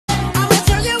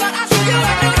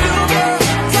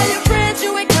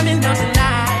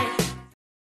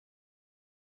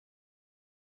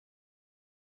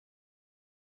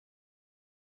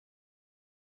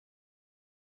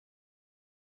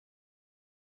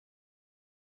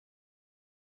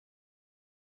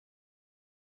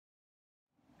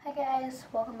Hi guys,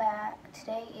 welcome back.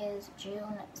 Today is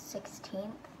June 16th.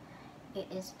 It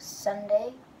is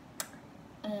Sunday,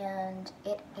 and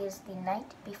it is the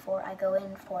night before I go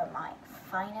in for my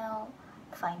final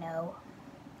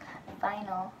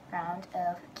round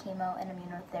of chemo and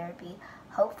immunotherapy,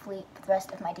 hopefully for the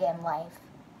rest of my damn life.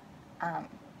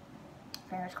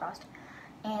 Fingers crossed.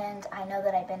 And I know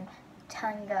that I've been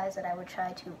telling you guys that I would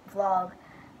try to vlog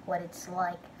what it's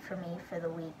like for me for the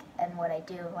week and what I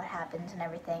do and what happens and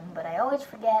everything, but I always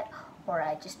forget or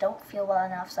I just don't feel well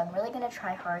enough, so I'm really going to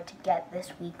try hard to get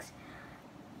this week's,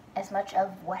 as much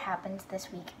of what happens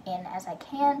this week in as I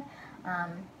can.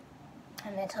 I'm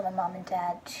going to tell my mom and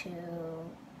dad to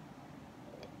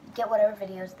get whatever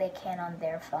videos they can on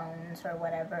their phones or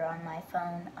whatever on my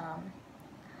phone,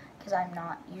 because I'm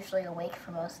not usually awake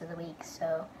for most of the week,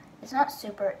 so it's not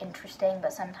super interesting,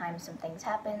 but sometimes some things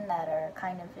happen that are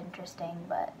kind of interesting,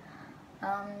 but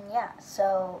yeah,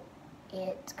 so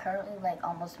it's currently like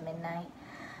almost midnight.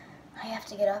 I have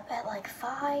to get up at like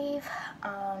 5.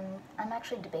 I'm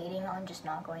actually debating on just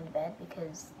not going to bed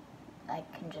because I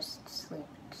can just sleep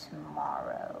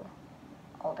tomorrow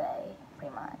all day,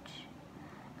 pretty much.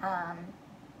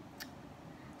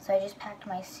 So I just packed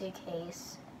my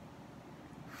suitcase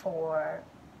for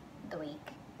the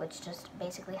week, which just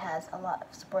basically has a lot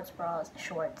of sports bras,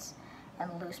 shorts, and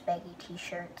loose baggy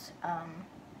t-shirts.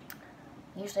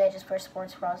 Usually I just wear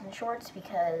sports bras and shorts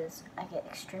because I get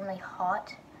extremely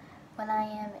hot when I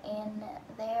am in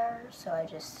there, so I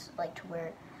just like to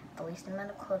wear the least amount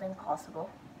of clothing possible.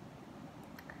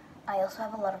 I also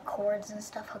have a lot of cords and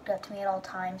stuff hooked up to me at all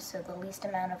times, so the least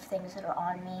amount of things that are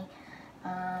on me,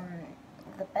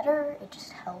 the better. It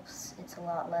just helps. It's a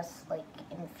lot less like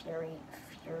infuriating.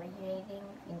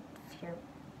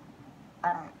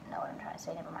 I don't know what I'm trying to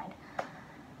say, never mind.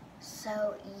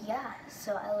 So yeah,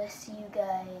 so I will see you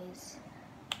guys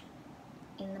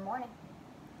in the morning.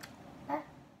 Bye.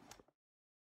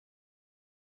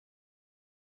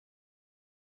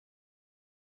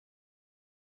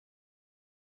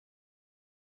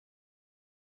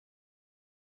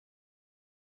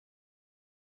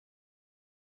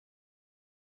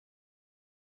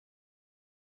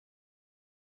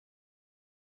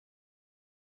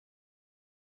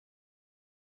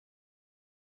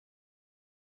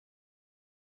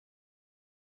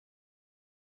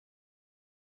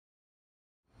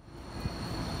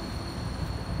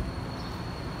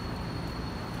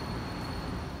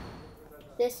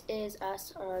 This is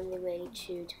us on the way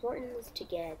to Tim Hortons to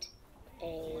get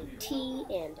a tea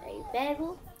and a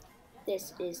bagel.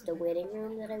 This is the waiting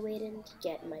room that I wait in to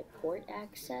get my port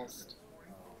accessed.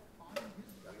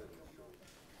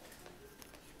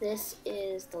 This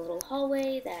is the little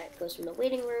hallway that goes from the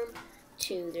waiting room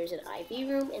to, there's an IV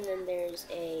room, and then there's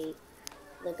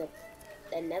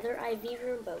another IV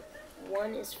room, but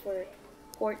one is for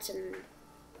ports and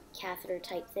catheter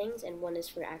type things, and one is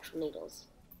for actual needles.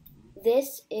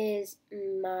 This is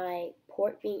my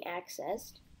port being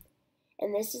accessed,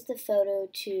 and this is the photo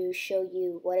to show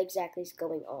you what exactly is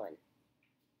going on.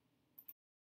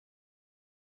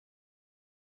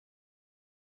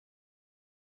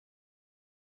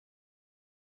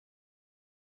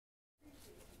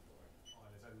 It's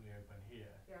only open here,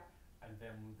 and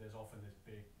then there's often this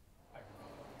big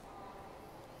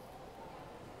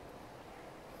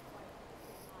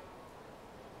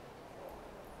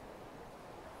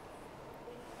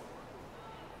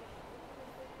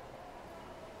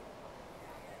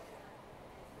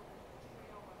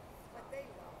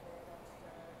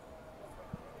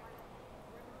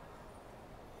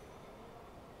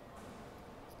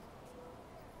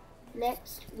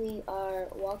Next, we are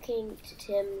walking to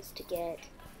Tim's to get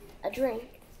a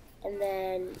drink, and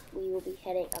then we will be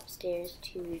heading upstairs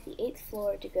to the 8th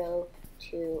floor to go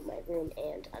to my room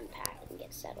and unpack and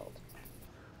get settled.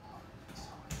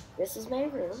 This is my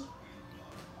room.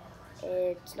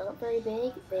 It's not very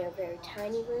big, they are very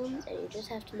tiny rooms, and you just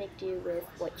have to make do with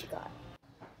what you got.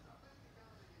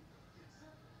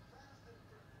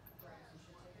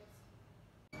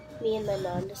 Me and my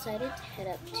mom decided to head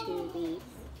up to the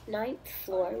 9th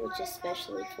floor, which is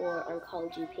specially for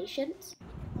oncology patients.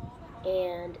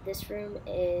 And this room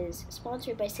is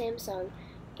sponsored by Samsung,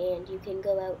 and you can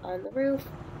go out on the roof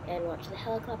and watch the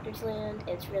helicopters land.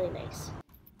 It's really nice.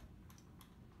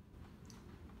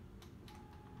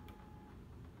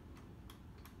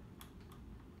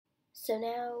 So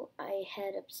now I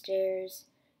head upstairs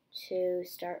to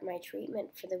start my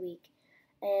treatment for the week,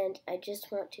 and I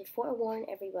just want to forewarn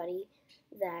everybody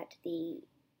that the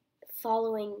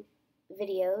following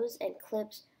videos and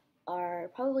clips are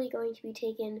probably going to be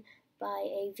taken by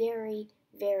a very,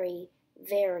 very,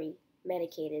 very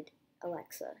medicated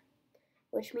Alexa.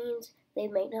 which means they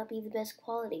might not be the best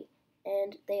quality,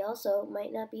 and they also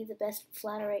might not be the best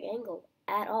flattering angle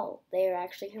at all. They are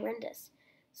actually horrendous.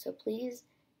 So please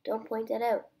don't point that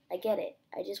out. I get it.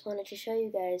 I just wanted to show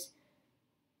you guys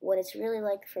what it's really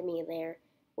like for me there,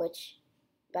 which,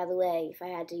 by the way, if I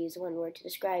had to use one word to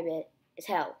describe it, is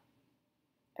hell.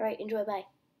 Alright, enjoy, bye.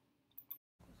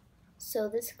 So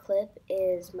this clip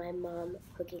is my mom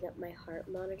hooking up my heart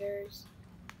monitors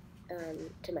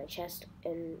to my chest,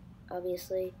 and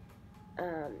obviously,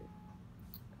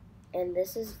 and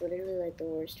this is literally like the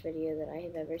worst video that I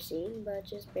have ever seen, but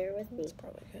just bear with me.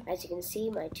 As you can see,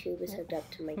 my tube is hooked up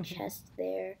to my chest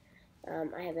there.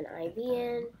 I have an IV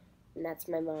in, and that's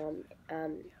my mom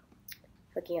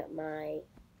hooking up my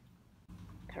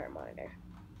heart monitor.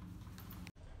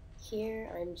 Here,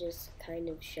 I'm just kind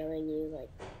of showing you, like,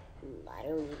 I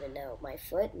don't even know, my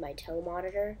foot, my toe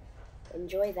monitor.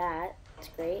 Enjoy that. It's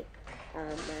great.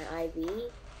 My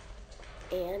IV,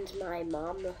 and my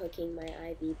mom hooking my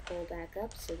IV pole back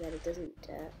up so that it doesn't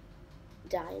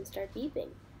die and start beeping.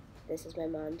 This is my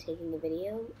mom taking a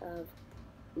video of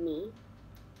me.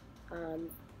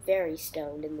 Very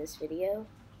stoned in this video.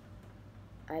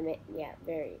 Yeah,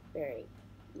 very, very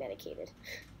medicated.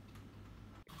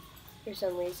 For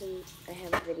some reason, I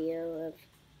have a video of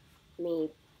me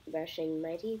brushing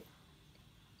my teeth.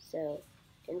 So,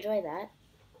 enjoy that.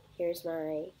 Here's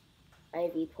my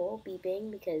IV pole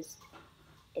beeping because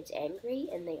it's angry,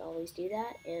 and they always do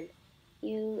that, and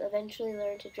you eventually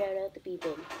learn to drown out the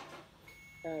beeping.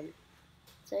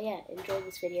 So yeah, enjoy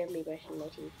this video of me brushing my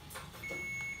teeth.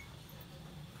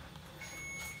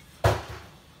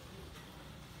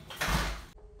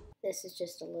 This is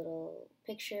just a little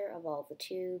picture of all the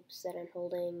tubes that I'm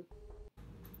holding.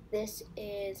 This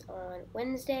is on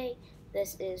Wednesday.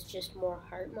 This is just more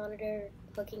heart monitor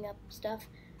hooking up stuff.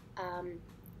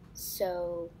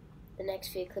 So the next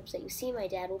few clips that you see, my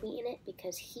dad will be in it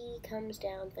because he comes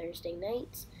down Thursday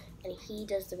nights and he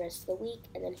does the rest of the week,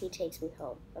 and then he takes me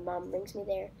home. My mom brings me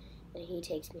there and he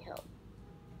takes me home.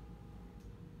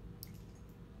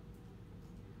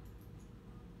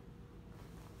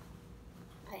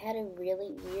 I had a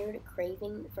really weird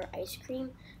craving for ice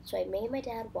cream, so I made my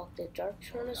dad walk the dark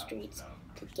Toronto streets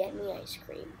to get me ice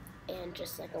cream. And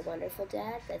just like a wonderful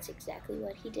dad, that's exactly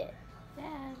what he did.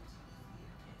 Dad.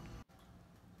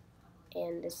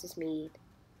 And this is me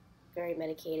very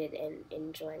medicated and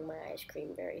enjoying my ice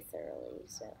cream very thoroughly,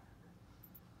 so.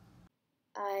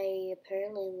 I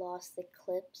apparently lost the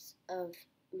clips of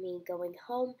me going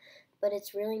home, but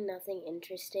it's really nothing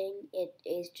interesting. It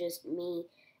is just me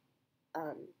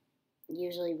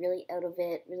usually really out of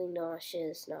it, really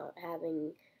nauseous, not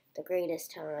having the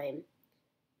greatest time.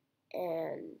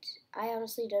 And I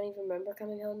honestly don't even remember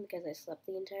coming home because I slept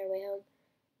the entire way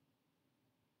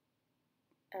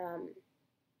home.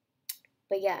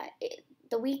 But yeah,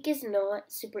 the week is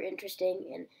not super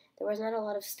interesting, and there was not a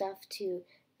lot of stuff to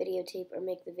videotape or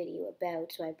make the video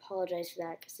about, so I apologize for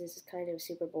that because this is kind of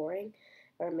super boring.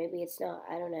 Or maybe it's not,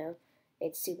 I don't know.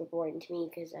 It's super boring to me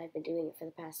because I've been doing it for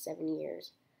the past 7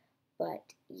 years. But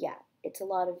yeah, it's a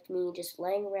lot of me just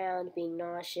laying around, being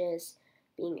nauseous,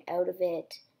 being out of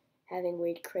it, having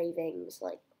weird cravings,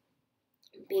 like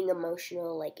being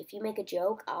emotional. Like if you make a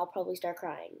joke, I'll probably start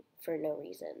crying for no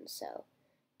reason. So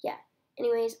yeah.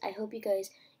 Anyways, I hope you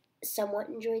guys somewhat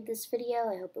enjoyed this video.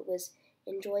 I hope it was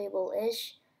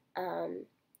enjoyable-ish.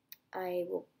 I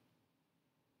will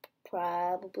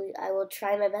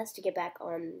try my best to get back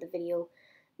on the video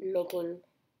making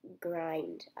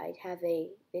grind. I have a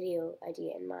video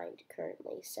idea in mind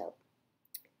currently, so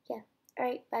yeah.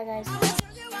 Alright, bye guys.